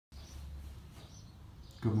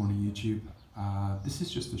Good morning YouTube. This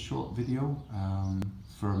is just a short video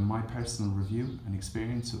for my personal review and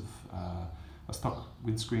experience of a stock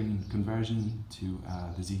windscreen conversion to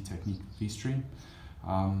the ZTechnik VStream.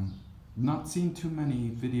 Not seen too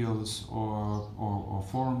many videos or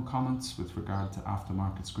forum comments with regard to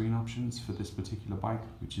aftermarket screen options for this particular bike,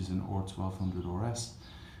 which is an R1200 RS.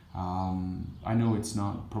 I know it's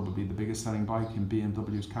not probably the biggest selling bike in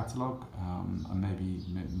BMW's catalogue, and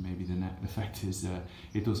maybe the net effect is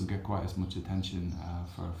it doesn't get quite as much attention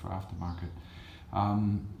for aftermarket.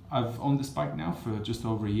 I've owned this bike now for just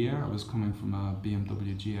over a year. I was coming from a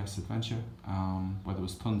BMW GS Adventure where there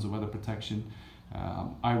was tons of weather protection.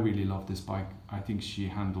 I really love this bike. I think she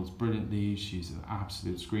handles brilliantly. She's an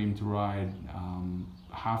absolute scream to ride,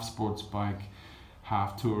 half sports bike,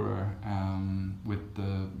 half tourer, with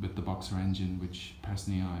the boxer engine, which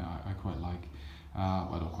personally I quite like. Well,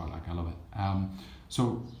 I don't quite like, I love it.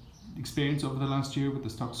 So experience over the last year with the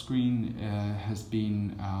stock screen has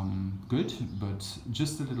been good, but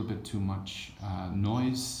just a little bit too much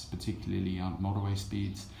noise, particularly on motorway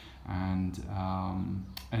speeds,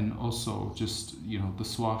 and also just, you know, the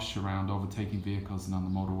swash around overtaking vehicles and on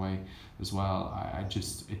the motorway as well. It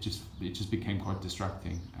just became quite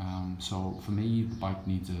distracting. So for me, the bike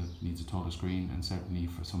needs a taller screen, and certainly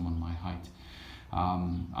for someone my height,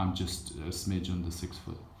 I'm just a smidge under 6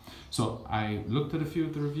 foot. So I looked at a few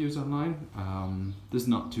of the reviews online. There's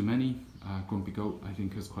not too many. Grumpy Goat I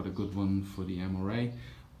think has quite a good one for the MRA.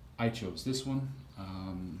 I chose this one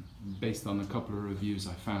based on a couple of reviews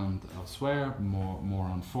I found elsewhere, more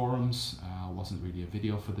on forums. Wasn't really a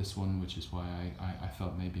video for this one, which is why I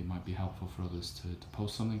felt maybe it might be helpful for others to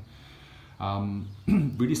post something.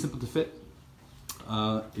 Really simple to fit.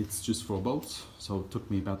 It's just 4 bolts, so it took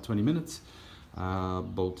me about 20 minutes.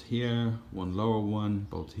 Bolt here, one lower one,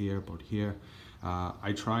 bolt here, bolt here.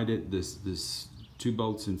 I tried it, this 2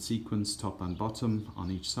 bolts in sequence, top and bottom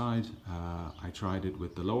on each side. I tried it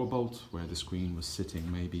with the lower bolt where the screen was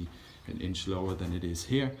sitting maybe an inch lower than it is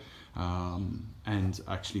here. And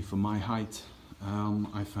actually for my height,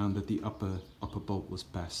 I found that the upper bolt was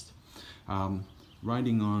best.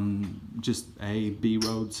 Riding on just A, B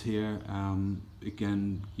roads here,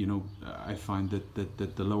 again, you know, I find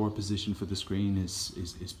that the lower position for the screen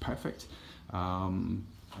is perfect.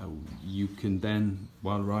 You can then,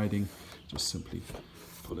 while riding, just simply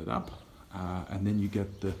pull it up, and then you get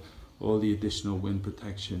all the additional wind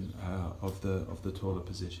protection of the taller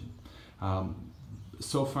position.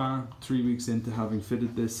 So far, 3 weeks into having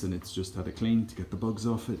fitted this, and it's just had a clean to get the bugs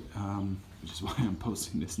off it, which is why I'm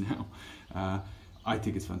posting this now. I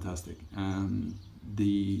think it's fantastic.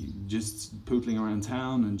 Just pootling around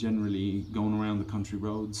town and generally going around the country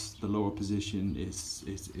roads, the lower position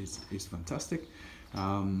is fantastic.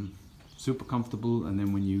 Super comfortable, and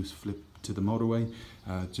then when you flip to the motorway,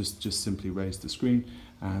 just simply raise the screen,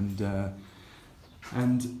 and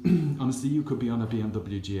honestly, you could be on a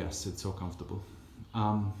BMW GS. It's so comfortable.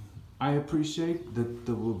 I appreciate that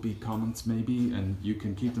there will be comments maybe, and you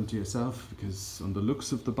can keep them to yourself, because on the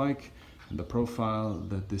looks of the bike and the profile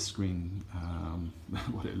that this screen,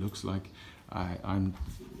 what it looks like, I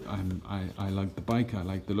like the bike, I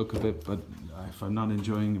like the look of it, but if I'm not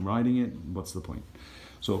enjoying riding it, what's the point?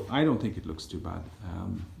 So I don't think it looks too bad.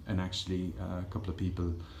 And actually a couple of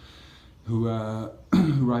people who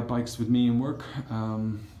ride bikes with me in work,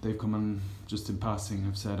 they've come on just in passing,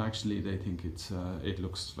 have said actually they think it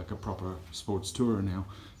looks like a proper sports tourer now,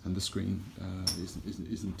 and the screen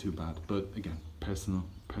isn't too bad. But again, personal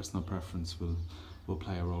preference will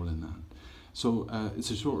play a role in that. So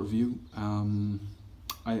it's a short review.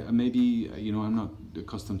 Maybe, you know, I'm not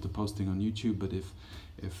accustomed to posting on YouTube, but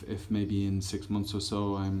if maybe in 6 months or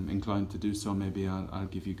so I'm inclined to do so, maybe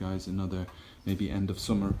I'll give you guys another maybe end of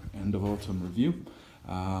summer, end of autumn review.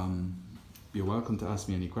 You're welcome to ask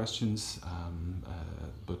me any questions,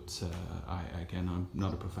 but again, I'm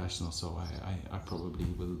not a professional, so I probably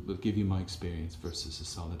will give you my experience versus a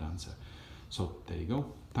solid answer. So there you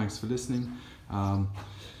go. Thanks for listening.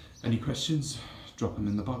 Any questions, drop them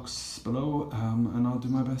in the box below, and I'll do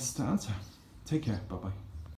my best to answer. Take care. Bye-bye.